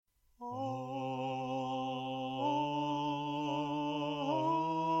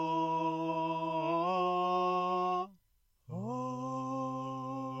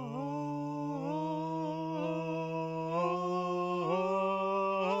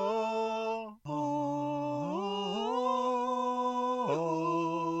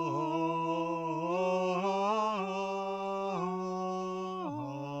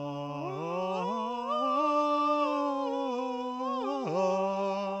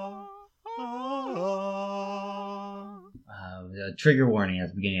Trigger warning at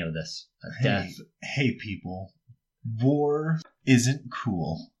the beginning of this. Hey, people. War isn't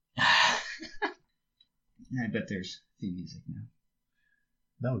cool. I bet there's theme music now.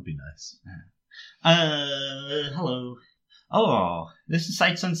 That would be nice. Hello. Oh, this is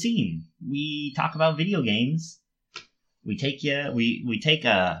Sights Unseen. We talk about video games. We take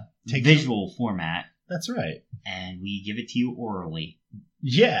a visual format. That's right. And we give it to you orally.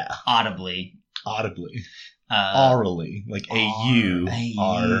 Yeah. Audibly. Orally, like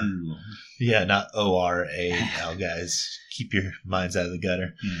A-U-R. Yeah, not O-R-A-L, guys. Keep your minds out of the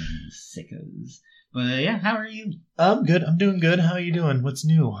gutter. Sickos. But yeah, how are you? I'm good. I'm doing good. How are you doing? What's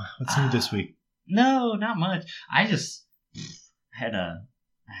new? What's new this week? No, not much. I just had a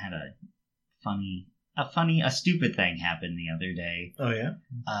stupid thing happen the other day. Oh, yeah?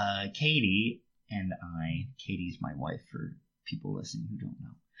 Katie and I, Katie's my wife for people listening who don't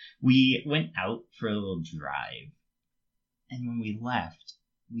know. We went out for a little drive, and when we left,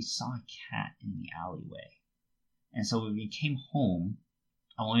 we saw a cat in the alleyway. And so when we came home,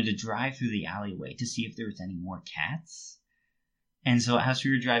 I wanted to drive through the alleyway to see if there was any more cats. And so as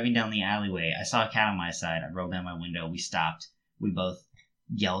we were driving down the alleyway, I saw a cat on my side. I rolled down my window. We stopped. We both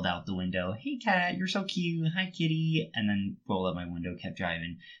yelled out the window, "Hey, cat, you're so cute. Hi, kitty." And then rolled up my window, kept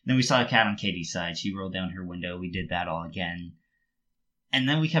driving. Then we saw a cat on Katie's side. She rolled down her window. We did that all again. And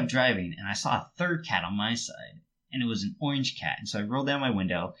then we kept driving, and I saw a third cat on my side, and it was an orange cat. And so I rolled down my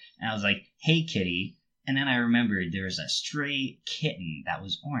window, and I was like, "Hey, kitty." And then I remembered there was a stray kitten that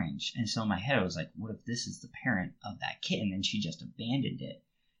was orange. And so in my head, I was like, what if this is the parent of that kitten, and she just abandoned it?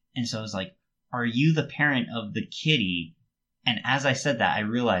 And so I was like, are you the parent of the kitty? And as I said that, I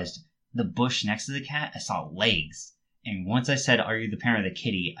realized the bush next to the cat, I saw legs. And once I said, are you the parent of the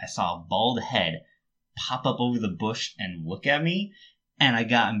kitty, I saw a bald head pop up over the bush and look at me. And I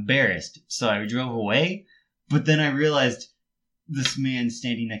got embarrassed, so I drove away. But then I realized this man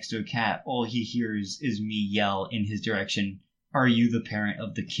standing next to a cat, all he hears is me yell in his direction, "Are you the parent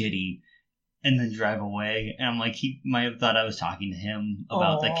of the kitty?" And then drive away. And I'm like, he might have thought I was talking to him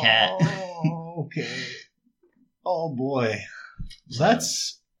about the cat. Oh, okay. Oh, boy.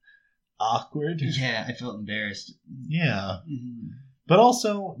 That's awkward. Yeah, I felt embarrassed. Yeah. Mm-hmm. But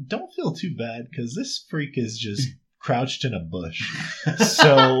also, don't feel too bad, because this freak is just crouched in a bush.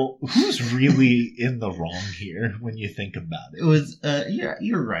 So who's really in the wrong here when you think about it? It was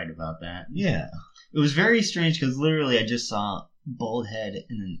you're right about that. Yeah. It was very strange because literally I just saw bald head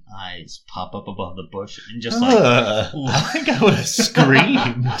and then eyes pop up above the bush and just like I think I would have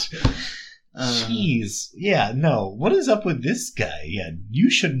screamed. Jeez. Yeah, no. What is up with this guy? Yeah,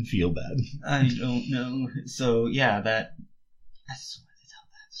 you shouldn't feel bad. I don't know. So yeah, that's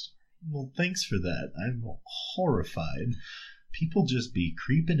Well, thanks for that. I'm horrified. People just be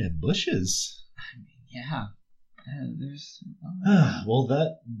creeping in bushes. I mean, yeah. There's. Well,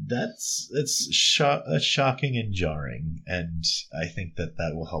 that's shocking and jarring, and I think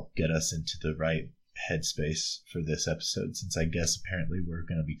that will help get us into the right headspace for this episode. Since I guess apparently we're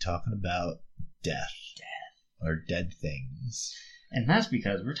going to be talking about death or dead things, and that's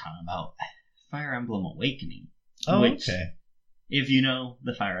because we're talking about Fire Emblem Awakening. Oh, okay. If you know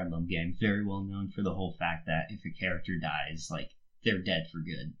the Fire Emblem game, very well known for the whole fact that if a character dies, like, they're dead for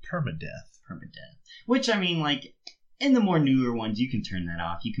good. Permadeath. Which, I mean, like, in the more newer ones, you can turn that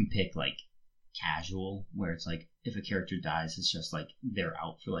off. You can pick, like, casual, where it's like, if a character dies, it's just, like, they're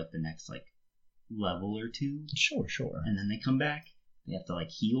out for, like, the next, like, level or two. Sure. And then they come back. They have to, like,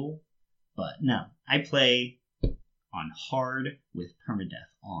 heal. But no, I play on hard with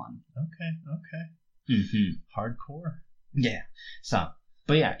permadeath on. Okay. Mm-hmm. Hardcore. Yeah. So,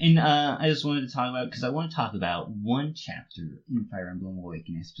 but yeah, and I just wanted to talk about, because I want to talk about one chapter in Fire Emblem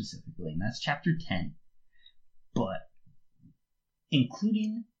Awakening specifically, and that's chapter 10. But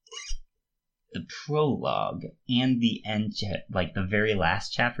including the prologue and the end, like the very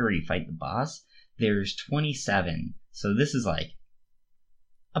last chapter where you fight the boss, there's 27. So this is like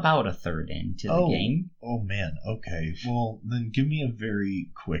about a third into the game. Oh man, okay. Well, then give me a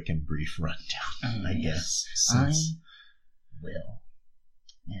very quick and brief rundown, I guess. Since... Will.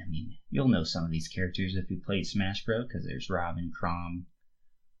 I mean, you'll know some of these characters if you played Smash Bros. Because there's Robin, Chrom,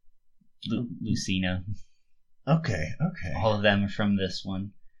 Lucina. Okay. All of them are from this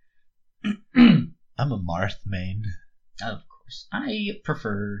one. I'm a Marth main. Of course. I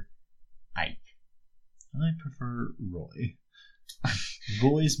prefer Ike. I prefer Roy.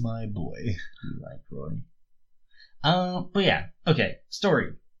 Roy's my boy. You like Roy. But yeah, okay.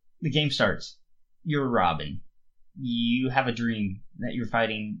 Story. The game starts. You're Robin. You have a dream that you're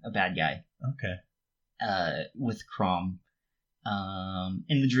fighting a bad guy. Okay. With Crom.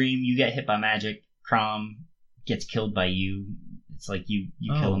 In the dream, you get hit by magic. Crom gets killed by you. It's like you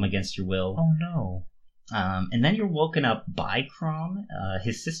kill him against your will. Oh no. And then you're woken up by Crom,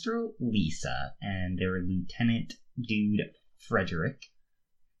 his sister Lisa, and their lieutenant dude Frederick.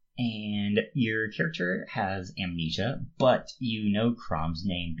 And your character has amnesia, but you know Crom's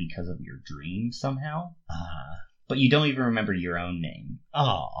name because of your dream somehow. But you don't even remember your own name.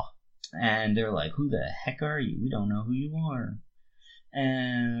 Aw. And they're like, who the heck are you? We don't know who you are.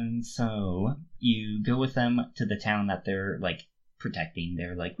 And so you go with them to the town that they're like protecting.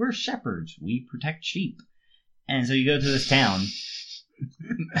 They're like, we're shepherds. We protect sheep. And so you go to this town.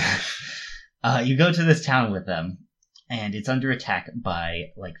 You go to this town with them. And it's under attack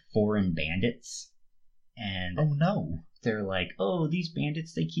by, like, foreign bandits. And oh, no. They're like, oh, these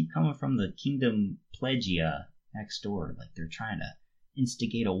bandits, they keep coming from the Kingdom Plegia next door. Like, they're trying to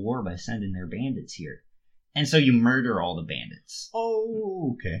instigate a war by sending their bandits here. And so you murder all the bandits.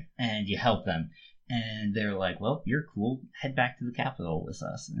 Oh, okay. And you help them. And they're like, well, you're cool. Head back to the capital with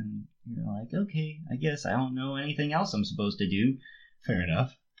us. And you're like, okay, I guess I don't know anything else I'm supposed to do. Fair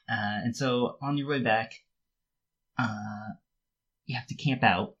enough. And so on your way back... you have to camp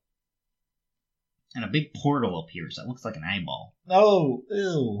out, and a big portal appears that looks like an eyeball. Oh,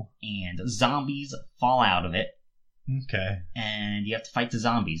 ew. And zombies fall out of it. Okay. And you have to fight the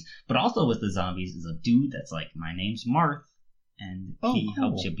zombies. But also with the zombies is a dude that's like, my name's Marth, and he cool.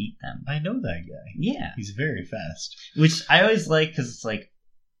 helps you beat them. I know that guy. Yeah. He's very fast. Which I always like, because it's like,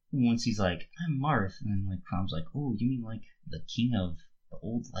 once he's like, I'm Marth, and then like Crom's like, oh, you mean like the king of the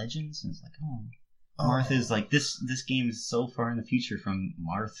old legends? And it's like, oh... Marth is like, this game is so far in the future from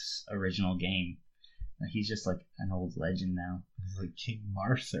Marth's original game. He's just like an old legend now. He's like King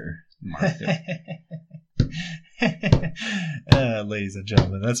Martha. Ladies and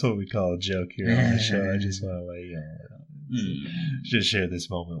gentlemen, that's what we call a joke here on the show. I just want to let you know. Just share this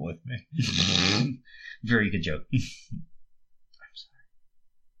moment with me. Very good joke. I'm sorry.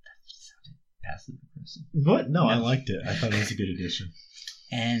 That sounded passive aggressive. What? No, I liked it. I thought it was a good addition.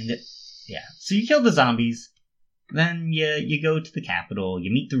 And... yeah, so you kill the zombies, then you go to the capital,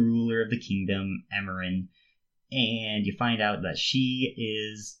 you meet the ruler of the kingdom, Emerin, and you find out that she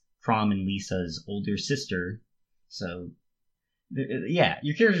is Crom and Lisa's older sister. So, yeah,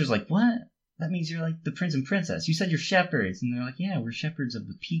 your character's like, what? That means you're like the prince and princess. You said you're shepherds, and they're like, yeah, we're shepherds of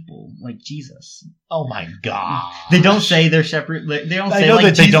the people, like Jesus. Oh my god! They don't say they're shepherd. They don't say I know like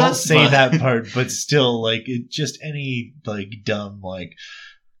that Jesus, they don't say that part, but still, like, it just any like dumb like.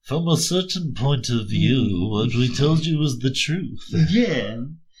 From a certain point of view, what we told you was the truth. Yeah.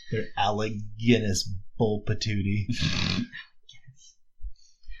 They're Alec Guinness bull patootie.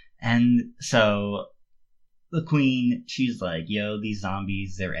 And so the queen, she's like, yo, these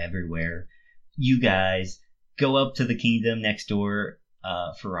zombies, they're everywhere. You guys go up to the kingdom next door,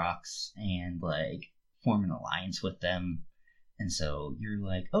 Ferox, and like form an alliance with them. And so you're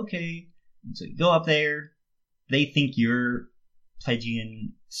like, okay. And so you go up there. They think you're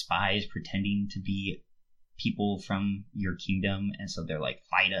Plegian spies pretending to be people from your kingdom, and so they're like,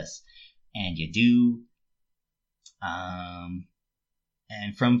 fight us. And you do.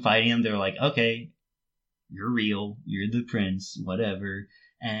 And from fighting them, they're like, okay, you're real, you're the prince, whatever.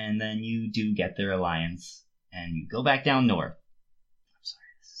 And then you do get their alliance, and you go back down north. I'm sorry,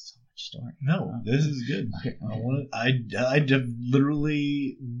 this is so much story. No, this is good. Okay. I have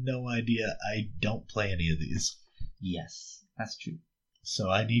literally no idea. I don't play any of these. Yes, that's true. So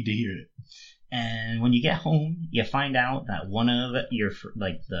I need to hear it. And when you get home, you find out that one of your,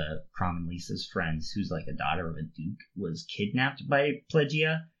 like, the Crom and Lisa's friends, who's like a daughter of a duke, was kidnapped by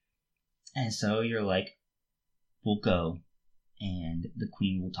Plegia. And so you're like, we'll go, and the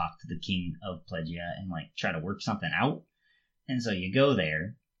queen will talk to the king of Plegia and like try to work something out. And so you go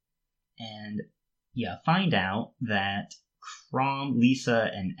there, and you find out that Crom, Lisa,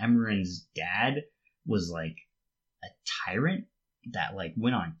 and Emerin's dad was like a tyrant that like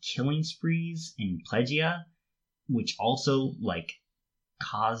went on killing sprees in Plegia, which also like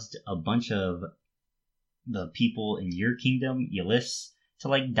caused a bunch of the people in your kingdom, Yllis, to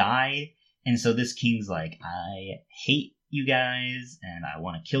like die. And so this king's like, I hate you guys and I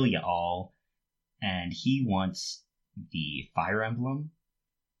want to kill you all. And he wants the fire emblem.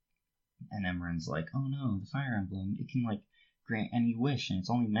 And Emerin's like, oh no, the fire emblem, it can like grant any wish, and it's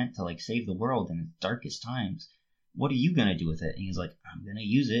only meant to like save the world in its darkest times. What are you gonna do with it? And he's like, I'm gonna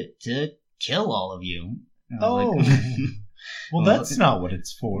use it to kill all of you. Oh, like, well, that's not what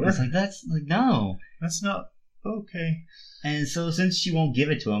it's for. It's like, that's like, no, that's not. Okay. And so since she won't give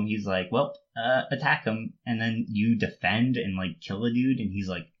it to him, he's like, well, attack him. And then you defend and like kill a dude. And he's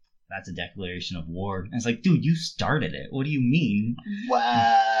like, that's a declaration of war. And it's like, dude, you started it. What do you mean?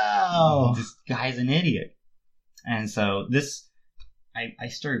 Wow. This guy's an idiot. And so I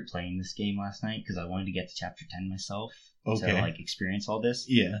started playing this game last night because I wanted to get to chapter 10 myself. Okay. To like experience all this.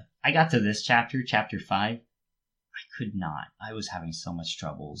 Yeah. I got to this chapter 5. I could not. I was having so much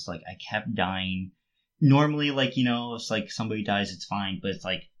troubles. Like I kept dying. Normally, like, you know, it's like somebody dies, it's fine. But it's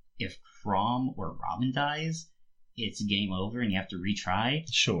like if Crom or Robin dies, it's game over and you have to retry.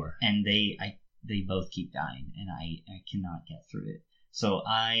 Sure. And they both keep dying, and I cannot get through it. So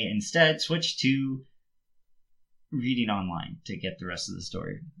I instead switched to reading online to get the rest of the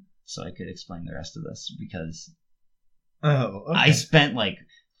story, so I could explain the rest of this because I spent like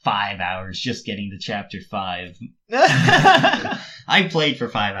 5 hours just getting to chapter 5. I played for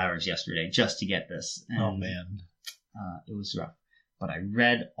 5 hours yesterday just to get this. And, oh man, it was rough. But I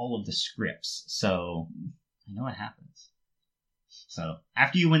read all of the scripts, so I know what happens. So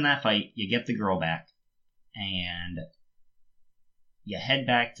after you win that fight, you get the girl back, and you head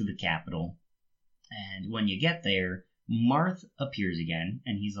back to the capital. And when you get there, Marth appears again,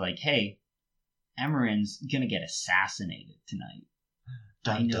 and he's like, "Hey, Emmeren's gonna get assassinated tonight.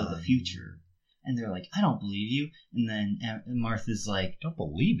 I know the future." And they're like, "I don't believe you." And then Martha's like, "Don't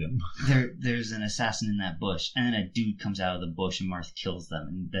believe him." There's an assassin in that bush. And then a dude comes out of the bush and Martha kills them.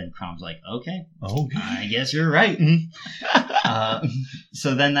 And then Crom's like, okay, I guess you're right.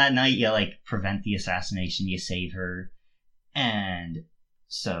 So then that night you like prevent the assassination, you save her. And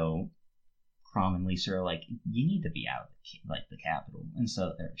so Crom and Lisa are like, you need to be out of the capital. And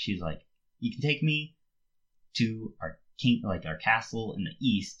so she's like, you can take me to our castle in the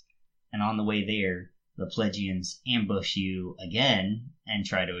east. And on the way there, the Pledgians ambush you again and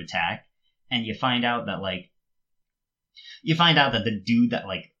try to attack. And you find out that the dude that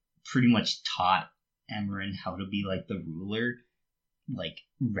like pretty much taught Emeren how to be like the ruler, like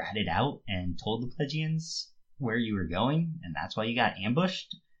ratted out and told the Pledgians where you were going, and that's why you got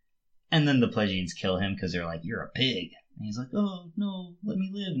ambushed. And then the Pledgians kill him because they're like, you're a pig. And he's like, oh no, let me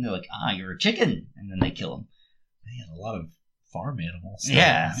live. And they're like, you're a chicken. And then they kill him. Man, a lot of farm animals.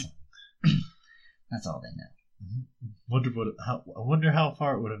 Yeah. That's all they know. I wonder how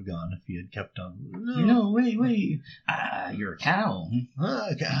far it would have gone if he had kept on. No, wait. You're a cow.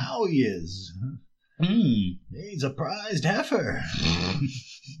 A cow he is. He's a prized heifer.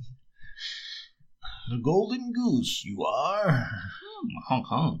 The golden goose you are. Honk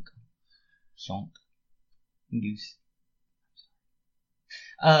honk. Honk. Goose.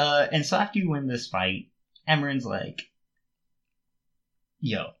 And so after you win this fight, Emmeren's like,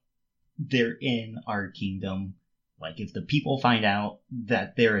 yo, they're in our kingdom. Like, if the people find out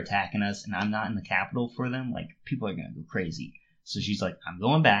that they're attacking us and I'm not in the capital for them, like, people are gonna go crazy. So she's like, I'm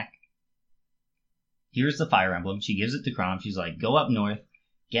going back. Here's the fire emblem. She gives it to Crom. She's like, go up north,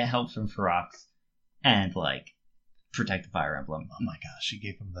 get help from Ferox, and, like, protect the fire emblem. Oh my gosh, she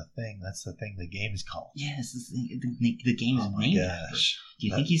gave him the thing. That's the thing the game is called. Yes, the game is named after. Do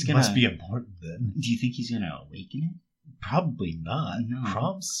you think he's gonna... must be important then. Do you think he's gonna awaken it? Probably not. No.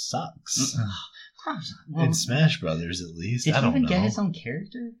 Crom sucks. Crom's in Smash Brothers, at least. Did I he don't even know. get his own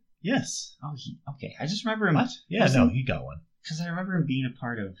character? Yes. Oh, okay. I just remember him. What? Yeah, no, he got one. Because I remember him being a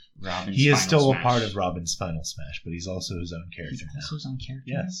part of Robin's He is Final still Smash. a part of Robin's Final Smash, but he's also his own character He's also his own character?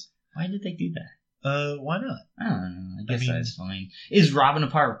 Yes. Why did they do that? Why not? I don't know. I guess that's fine. Is Robin a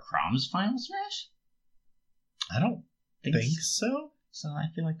part of Crom's Final Smash? I don't think so. So I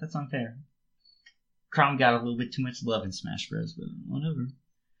feel like that's unfair. Crom got a little bit too much love in Smash Bros, but whatever.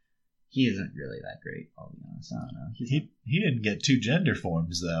 He isn't really that great, I'll be honest. I don't know. He didn't get 2 gender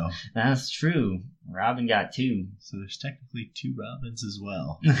forms, though. That's true. Robin got 2. So there's technically 2 Robins as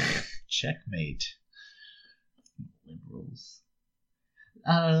well. Checkmate. Liberals.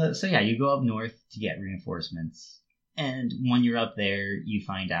 So yeah, you go up north to get reinforcements. And when you're up there, you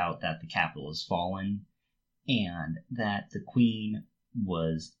find out that the capital has fallen and that the queen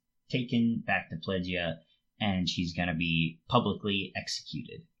was taken back to Plegia and she's going to be publicly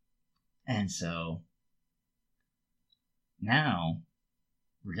executed. And so now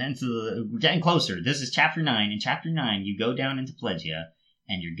we're getting closer. This is chapter 9. In chapter 9, you go down into Plegia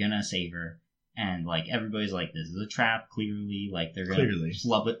and you're going to save her. And, like, everybody's like, this is a trap, clearly. Like, they're going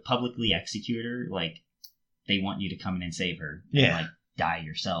to publicly execute her. Like, they want you to come in and save her. Yeah. And, like, die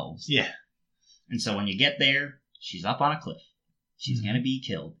yourselves. Yeah. And so when you get there, she's up on a cliff. She's going to be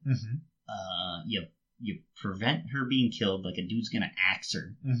killed. Mm-hmm. You prevent her being killed, like a dude's going to axe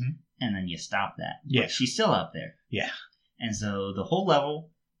her. Mm-hmm. And then you stop that. Yeah. But she's still up there. Yeah. And so the whole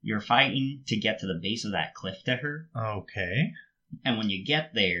level You're fighting to get to the base of that cliff to her. Okay. And when you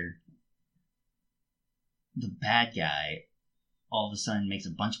get there, the bad guy all of a sudden makes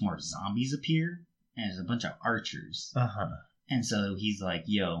a bunch more zombies appear, and there's a bunch of archers. And so he's like,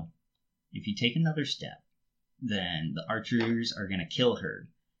 yo, if you take another step, then the archers are going to kill her.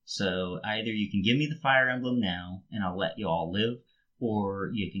 So either you can give me the fire emblem now, and I'll let you all live,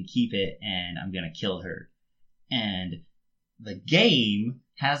 or you can keep it, and I'm going to kill her. And the game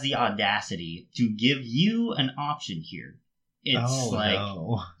has the audacity to give you an option here. It's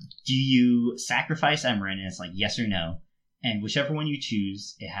do you sacrifice Emran? And it's like, yes or no. And whichever one you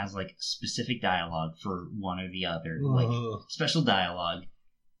choose, it has like specific dialogue for one or the other. Like special dialogue.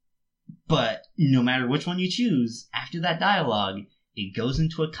 But no matter which one you choose, after that dialogue, it goes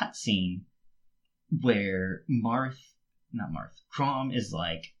into a cutscene where Crom is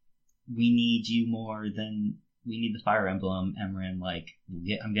like, we need you more than we need the Fire Emblem. Emran, like,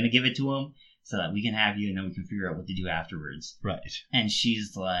 I'm going to give it to him so that we can have you and then we can figure out what to do afterwards. Right. And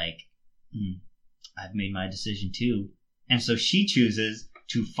she's like, I've made my decision too. And so she chooses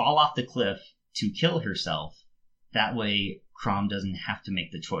to fall off the cliff to kill herself. That way, Crom doesn't have to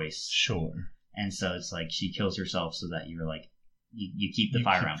make the choice. Sure. And so it's like she kills herself so that you're like, you keep the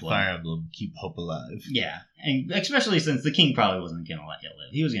Fire Emblem. Fire Emblem, keep hope alive. Yeah. And especially since the king probably wasn't going to let you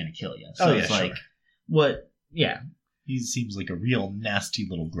live. He was going to kill you. So it's like, what? Yeah. He seems like a real nasty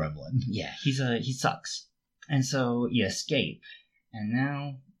little gremlin. Yeah, he sucks. And so you escape. And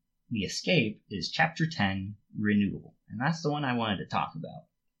now the escape is Chapter 10, Renewal. And that's the one I wanted to talk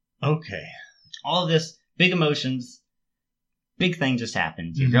about. Okay. All of this, big emotions, big thing just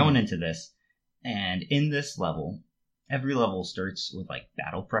happened. You're going into this. And in this level, every level starts with like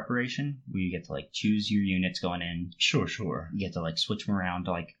battle preparation, where you get to like choose your units going in. Sure. You get to like switch them around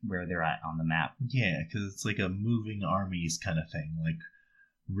to like where they're at on the map. Yeah, because it's like a moving armies kind of thing, like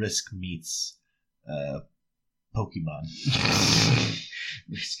Risk meets Pokemon.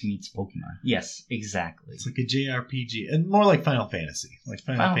 Risk meets Pokemon. Yes, exactly. It's like a JRPG, and more like Final Fantasy. Like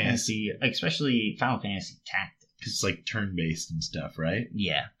Final Fantasy, especially Final Fantasy Tactics. Because it's like turn-based and stuff, right?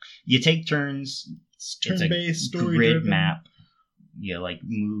 Yeah. You take turns. Turn-based, story grid map. You like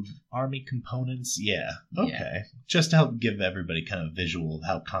move army components. Yeah. Okay. Yeah. Just to help give everybody kind of a visual of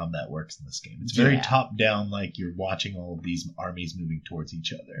how combat works in this game. It's very top-down, like you're watching all of these armies moving towards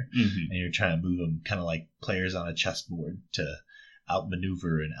each other, and you're trying to move them kind of like players on a chessboard to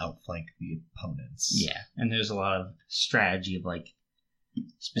outmaneuver and outflank the opponents. Yeah, and there's a lot of strategy of like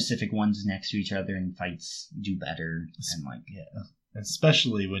specific ones next to each other and fights do better, and like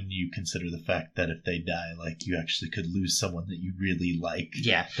especially when you consider the fact that if they die, like you actually could lose someone that you really like,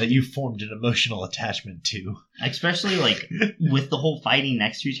 that you formed an emotional attachment to. Especially like with the whole fighting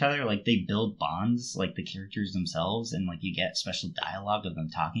next to each other, like they build bonds, like the characters themselves, and like you get special dialogue of them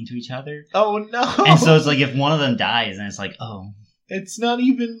talking to each other. Oh no! And so it's like if one of them dies, and it's like, oh. It's not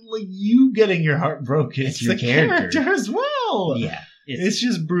even like you getting your heart broken. It's your character as well. Yeah. It's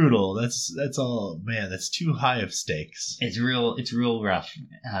just brutal. That's all, man. That's too high of stakes. It's real rough.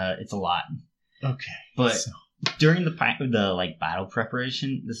 It's a lot. Okay. But during the like battle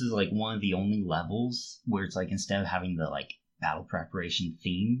preparation, this is like one of the only levels where it's like instead of having the like battle preparation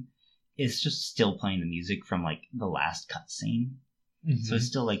theme, it's just still playing the music from like the last cutscene. So it's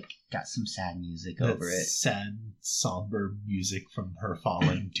still like got some sad music over it. Sad, somber music from her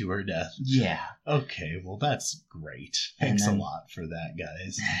falling to her death. Yeah. Okay, well that's great. Thanks a lot for that,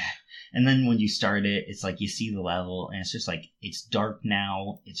 guys. And then when you start it, it's like you see the level and it's just like it's dark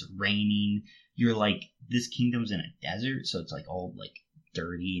now, it's raining. You're like, this kingdom's in a desert, so it's like all like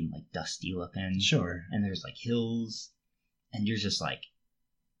dirty and like dusty looking. Sure. And there's like hills and you're just like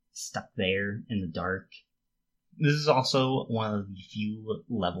stuck there in the dark. This is also one of the few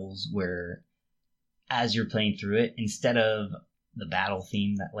levels where, as you're playing through it, instead of the battle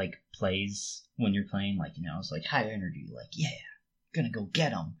theme that like plays when you're playing, like, you know, it's like high energy, like, yeah, gonna go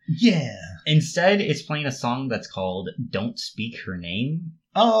get them. Yeah. Instead, it's playing a song that's called "Don't Speak Her Name."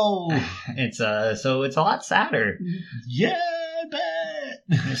 Oh, so it's a lot sadder. Yeah, I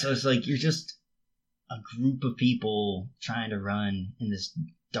bet. So it's like you're just a group of people trying to run in this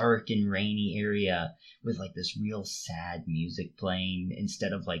dark and rainy area with like this real sad music playing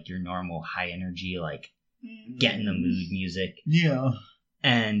instead of like your normal high energy like get in the mood music. Yeah.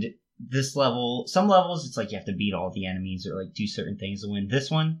 And this level, some levels it's like you have to beat all the enemies or like do certain things to win.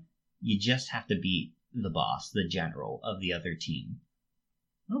 This one you just have to beat the boss, the general of the other team.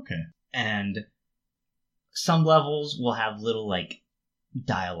 Okay. And some levels will have little like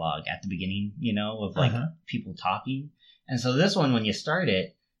dialogue at the beginning, you know, of like people talking. And so this one, when you start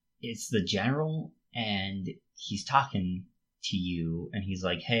it, it's the general, and he's talking to you, and he's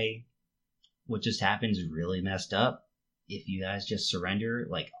like, hey, what just happened is really messed up. If you guys just surrender,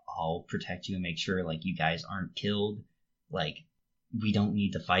 like, I'll protect you and make sure, like, you guys aren't killed. Like, we don't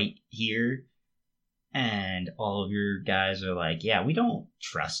need to fight here. And all of your guys are like, yeah, we don't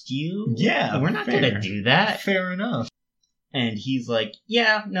trust you. Yeah, we're not going to do that. Fair enough. And he's like,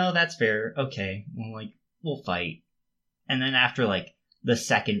 yeah, no, that's fair. Okay. Well, like, we'll fight. And then after, like, the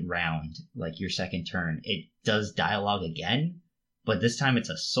second round, like, your second turn, it does dialogue again. But this time it's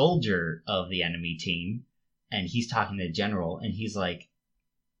a soldier of the enemy team. And he's talking to the general. And he's like,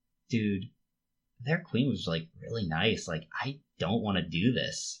 dude, their queen was, like, really nice. Like, I don't want to do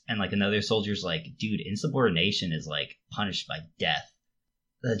this. And, like, another soldier's like, dude, insubordination is, like, punished by death.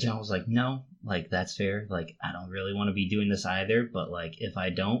 The general was like, no, like, that's fair. Like, I don't really want to be doing this either. But, like, if I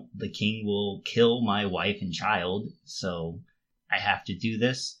don't, the king will kill my wife and child. So I have to do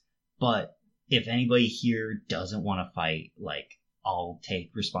this. But if anybody here doesn't want to fight, like, I'll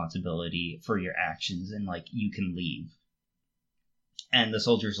take responsibility for your actions and, like, you can leave. And the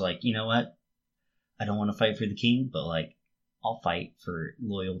soldier's like, you know what? I don't want to fight for the king, but, like, I'll fight for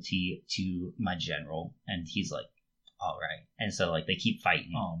loyalty to my general. And he's like, all right. And so, like, they keep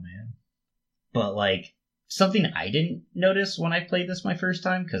fighting. Oh, man. But, like, something I didn't notice when I played this my first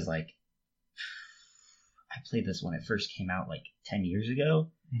time, because, like, I played this when it first came out, like, 10 years ago.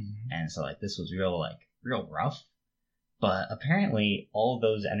 Mm-hmm. And so, like, this was real rough. But apparently all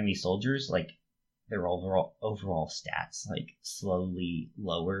those enemy soldiers, like, their overall stats, like, slowly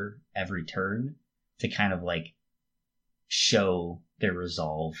lower every turn to kind of, like, show their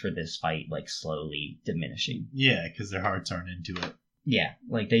resolve for this fight, like, slowly diminishing. Yeah, because their hearts aren't into it. Yeah,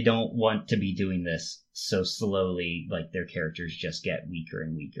 like, they don't want to be doing this so slowly, like, their characters just get weaker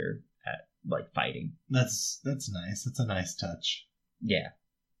and weaker at, like, fighting. That's nice. That's a nice touch. Yeah.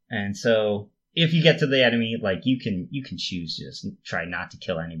 And so if you get to the enemy, like, you can choose to just try not to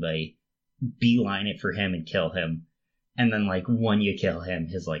kill anybody, beeline it for him and kill him. And then, like, when you kill him,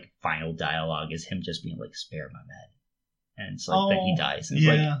 his, like, final dialogue is him just being like, spare my men. And it's like, then he dies. And it's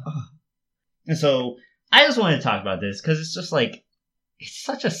like, oh. And so I just wanted to talk about this because it's just like, it's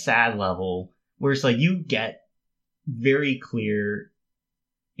such a sad level where it's like you get very clear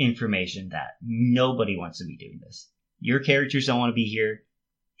information that nobody wants to be doing this. Your characters don't want to be here.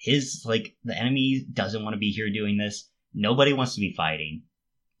 His, like, the enemy doesn't want to be here doing this. Nobody wants to be fighting.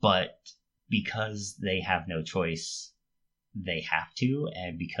 But because they have no choice, they have to.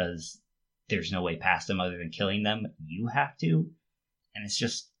 And because there's no way past them other than killing them, you have to. And it's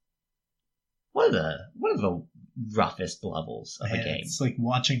just one of the roughest levels of a game. It's like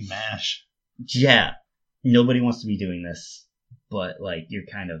watching MASH. Yeah. Nobody wants to be doing this, but, like, you're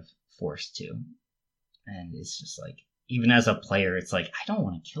kind of forced to. And it's just like, even as a player, it's like, I don't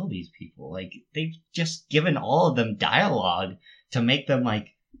want to kill these people. Like, they've just given all of them dialogue to make them,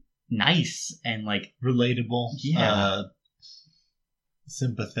 like, nice and, like, relatable. Yeah.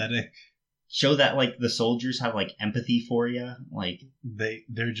 Sympathetic. Show that, like, the soldiers have, like, empathy for you. Like,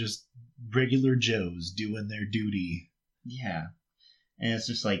 they're just regular Joes doing their duty. Yeah. And it's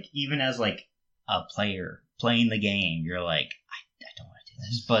just like, even as, like, a player playing the game, you're like, I don't want to do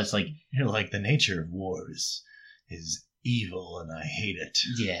this. But it's like, you're like, the nature of war is evil and I hate it.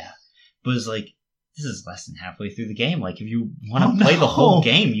 Yeah. But it's like, this is less than halfway through the game. Like, if you want to play the whole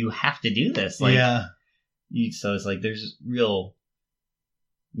game, you have to do this. Like, yeah. So it's like, there's real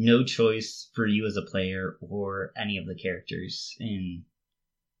no choice for you as a player or any of the characters in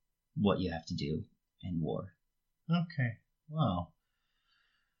what you have to do in war. Okay. Wow.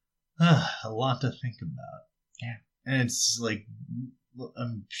 A lot to think about. Yeah. And it's like,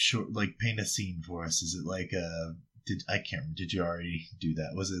 I'm sure, like, paint a scene for us. Is it like I can't remember. Did you already do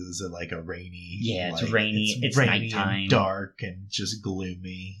that? Is it like a rainy? Yeah, it's rainy. It's rainy nighttime. And dark and just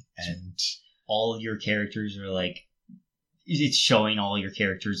gloomy. And all your characters are like, it's showing all your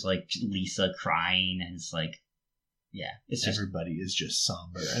characters, like Lisa crying, and it's like, yeah, it's just, everybody is just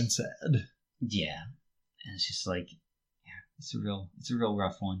somber and sad. Yeah, and it's just like, yeah, it's a real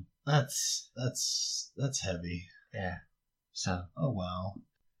rough one. That's heavy. Yeah. So. Oh wow.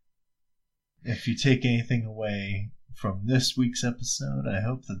 If you take anything away from this week's episode, I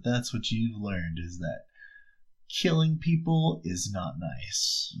hope that that's what you've learned, is that killing people is not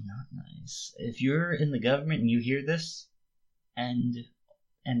nice. Not nice. If you're in the government and you hear this, end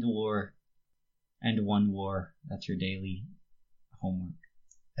war. End one war. That's your daily homework.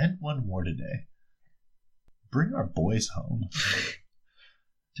 End one war today. Bring our boys home.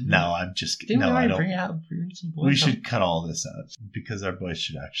 No, I'm just kidding. No, I don't. Bring some boys. We should cut all this out because our boys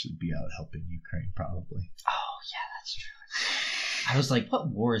should actually be out helping Ukraine, probably. Oh, yeah, that's true. I was like, what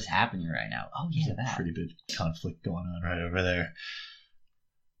war is happening right now? Oh, yeah, There's a that. pretty big conflict going on right over there.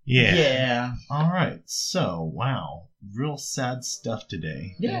 Yeah. Yeah. All right. So, wow. Real sad stuff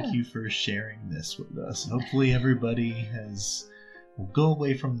today. Yeah. Thank you for sharing this with us. Hopefully everybody will go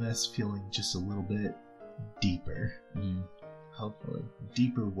away from this feeling just a little bit deeper. Hopefully.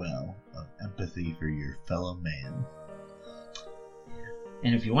 Deeper well of empathy for your fellow man.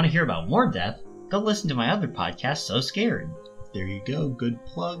 And if you want to hear about more death, go listen to my other podcast, So Scared. There you go. Good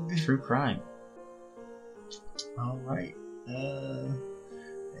plug. True crime. All right.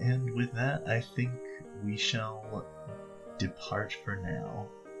 And with that, I think we shall depart for now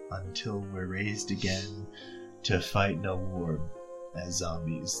until we're raised again to fight no more as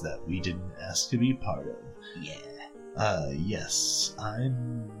zombies that we didn't ask to be part of. Yeah. Yes,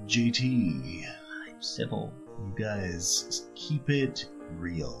 I'm JT. I'm Sybil. You guys keep it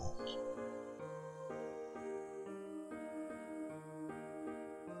real.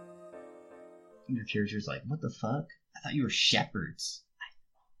 Your character's like, what the fuck? I thought you were shepherds. I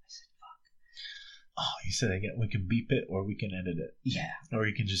said, fuck. Oh, you said again, we can beep it or we can edit it. Yeah. Or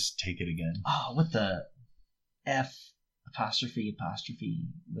you can just take it again. Oh, what the F apostrophe.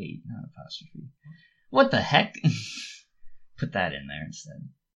 Wait, not apostrophe. What the heck? Put that in there instead.